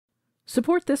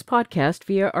Support this podcast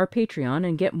via our Patreon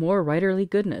and get more writerly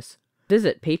goodness.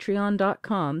 Visit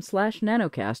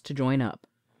patreon.com/nanocast to join up.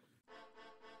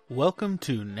 Welcome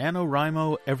to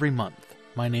NaNoWriMo Every Month.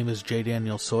 My name is J.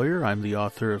 Daniel Sawyer. I'm the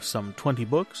author of some 20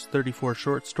 books, 34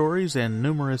 short stories, and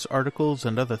numerous articles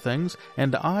and other things,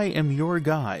 and I am your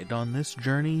guide on this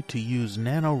journey to use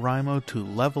NaNoWriMo to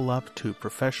level up to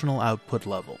professional output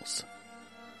levels.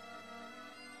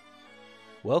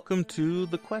 Welcome to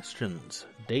the questions,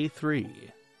 Day 3.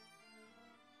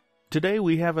 Today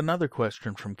we have another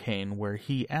question from Kane where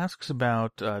he asks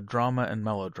about drama and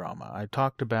melodrama. I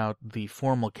talked about the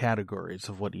formal categories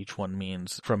of what each one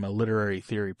means from a literary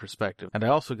theory perspective. And I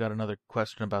also got another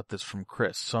question about this from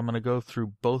Chris, so I'm going to go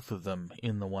through both of them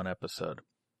in the one episode.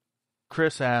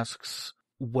 Chris asks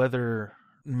whether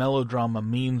melodrama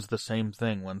means the same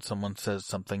thing when someone says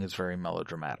something is very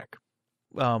melodramatic.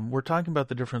 We're talking about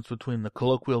the difference between the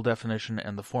colloquial definition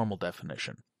and the formal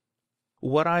definition.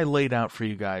 What I laid out for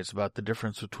you guys about the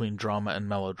difference between drama and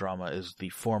melodrama is the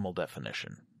formal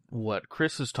definition. What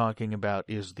Chris is talking about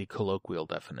is the colloquial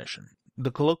definition.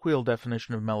 The colloquial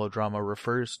definition of melodrama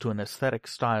refers to an aesthetic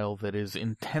style that is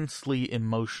intensely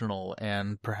emotional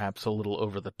and perhaps a little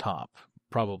over the top,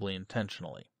 probably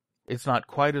intentionally. It's not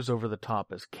quite as over the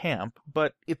top as camp,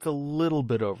 but it's a little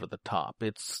bit over the top.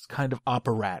 It's kind of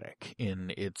operatic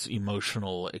in its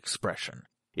emotional expression.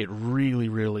 It really,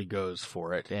 really goes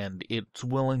for it, and it's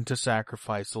willing to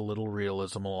sacrifice a little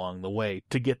realism along the way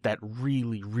to get that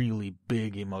really, really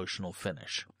big emotional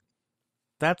finish.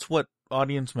 That's what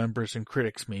audience members and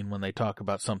critics mean when they talk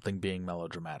about something being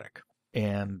melodramatic.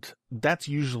 And that's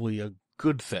usually a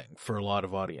good thing for a lot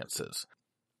of audiences.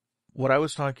 What I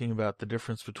was talking about, the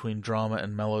difference between drama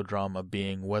and melodrama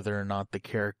being whether or not the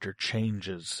character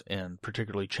changes, and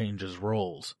particularly changes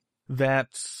roles,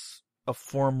 that's a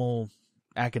formal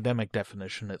academic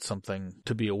definition. It's something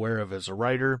to be aware of as a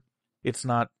writer. It's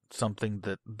not something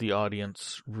that the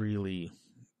audience really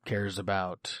cares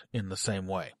about in the same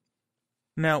way.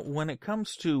 Now, when it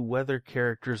comes to whether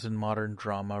characters in modern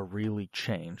drama really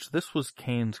change, this was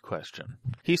Kane's question.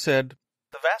 He said,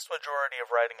 "The vast majority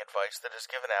of writing advice that is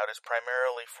given out is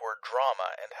primarily for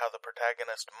drama and how the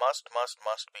protagonist must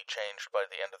be changed by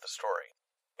the end of the story.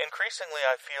 Increasingly,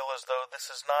 I feel as though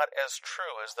this is not as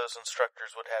true as those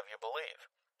instructors would have you believe.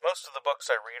 Most of the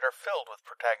books I read are filled with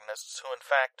protagonists who, in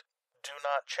fact, do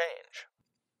not change."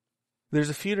 There's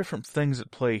a few different things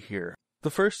at play here.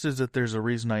 The first is that there's a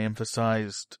reason I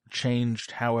emphasized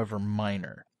changed, however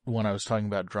minor, when I was talking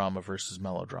about drama versus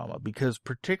melodrama, because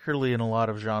particularly in a lot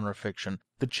of genre fiction,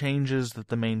 the changes that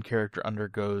the main character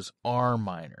undergoes are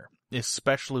minor.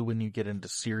 Especially when you get into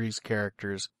series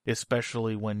characters,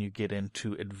 especially when you get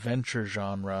into adventure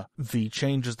genre, the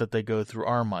changes that they go through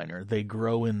are minor. They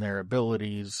grow in their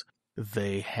abilities,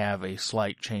 they have a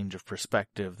slight change of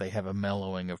perspective, they have a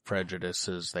mellowing of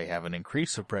prejudices, they have an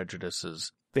increase of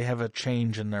prejudices, they have a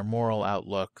change in their moral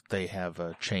outlook, they have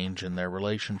a change in their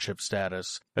relationship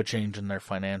status, a change in their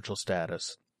financial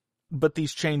status. But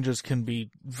these changes can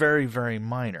be very, very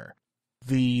minor.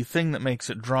 The thing that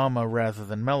makes it drama rather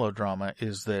than melodrama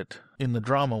is that in the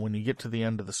drama, when you get to the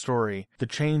end of the story, the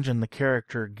change in the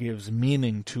character gives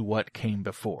meaning to what came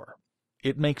before.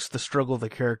 It makes the struggle the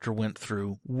character went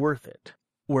through worth it.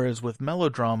 Whereas with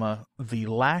melodrama, the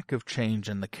lack of change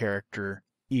in the character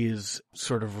is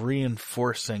sort of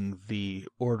reinforcing the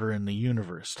order in the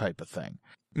universe type of thing.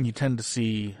 You tend to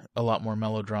see a lot more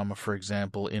melodrama, for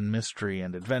example, in mystery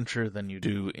and adventure than you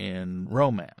do in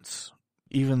romance.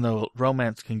 Even though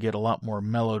romance can get a lot more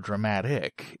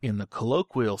melodramatic in the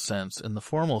colloquial sense, in the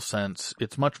formal sense,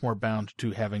 it's much more bound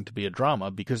to having to be a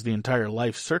drama because the entire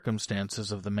life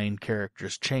circumstances of the main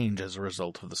characters change as a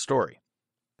result of the story.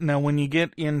 Now, when you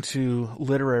get into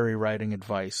literary writing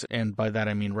advice, and by that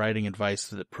I mean writing advice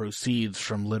that proceeds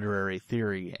from literary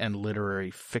theory and literary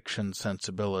fiction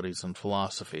sensibilities and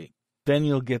philosophy, then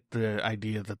you'll get the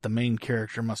idea that the main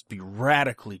character must be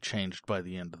radically changed by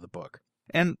the end of the book.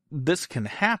 And this can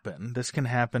happen. This can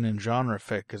happen in genre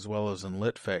fic as well as in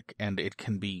lit fic, and it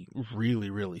can be really,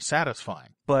 really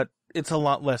satisfying. But it's a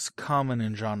lot less common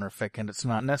in genre fic, and it's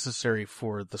not necessary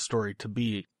for the story to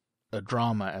be a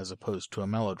drama as opposed to a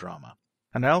melodrama.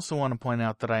 And I also want to point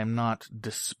out that I am not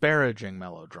disparaging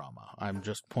melodrama. I'm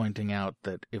just pointing out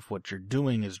that if what you're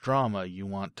doing is drama, you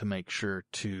want to make sure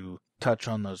to touch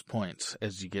on those points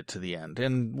as you get to the end.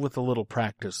 And with a little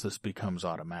practice, this becomes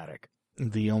automatic.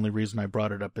 The only reason I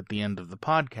brought it up at the end of the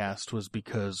podcast was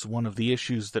because one of the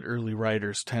issues that early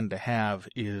writers tend to have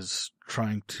is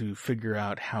trying to figure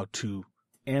out how to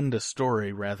end a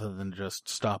story rather than just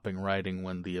stopping writing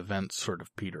when the events sort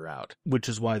of peter out, which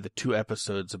is why the 2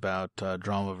 episodes about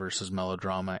drama versus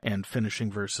melodrama and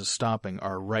finishing versus stopping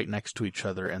are right next to each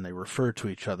other, and they refer to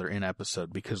each other in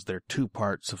episode because they're 2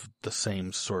 parts of the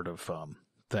same sort of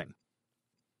thing.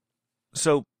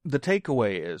 So the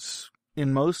takeaway is,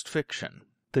 in most fiction,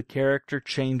 the character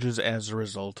changes as a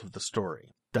result of the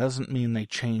story. Doesn't mean they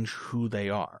change who they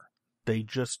are. They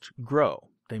just grow.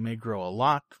 They may grow a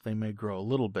lot, they may grow a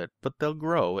little bit, but they'll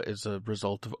grow as a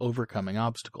result of overcoming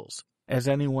obstacles, as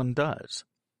anyone does.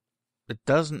 It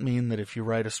doesn't mean that if you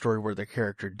write a story where the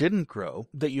character didn't grow,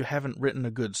 that you haven't written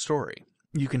a good story.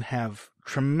 You can have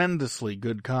tremendously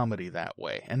good comedy that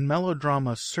way, and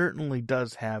melodrama certainly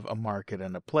does have a market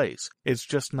and a place. It's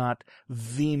just not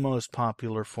the most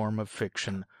popular form of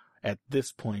fiction at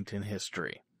this point in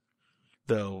history.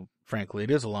 Though, frankly,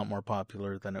 it is a lot more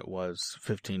popular than it was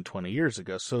 15, 20 years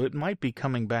ago, so it might be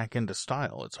coming back into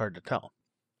style. It's hard to tell.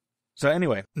 So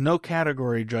anyway, no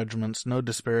category judgments, no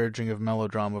disparaging of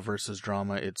melodrama versus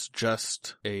drama. It's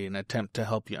just an attempt to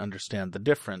help you understand the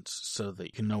difference so that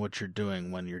you can know what you're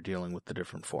doing when you're dealing with the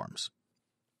different forms.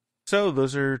 So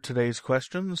those are today's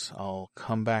questions. I'll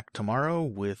come back tomorrow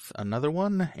with another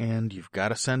one, and you've got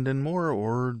to send in more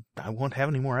or I won't have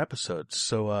any more episodes.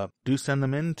 So do send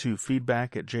them in to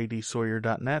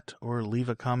feedback@jdsawyer.net or leave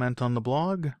a comment on the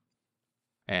blog.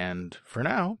 And for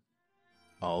now,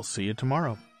 I'll see you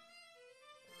tomorrow.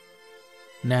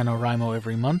 NaNoWriMo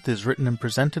Every Month is written and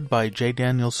presented by J.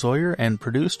 Daniel Sawyer and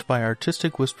produced by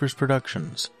Artistic Whispers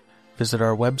Productions. Visit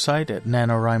our website at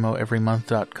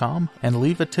NaNoWriMoEveryMonth.com and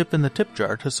leave a tip in the tip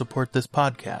jar to support this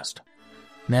podcast.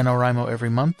 NaNoWriMo Every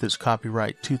Month is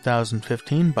copyright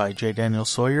 2015 by J. Daniel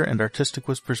Sawyer and Artistic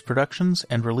Whispers Productions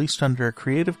and released under a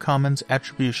Creative Commons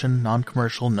Attribution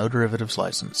Non-Commercial No Derivatives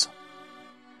license.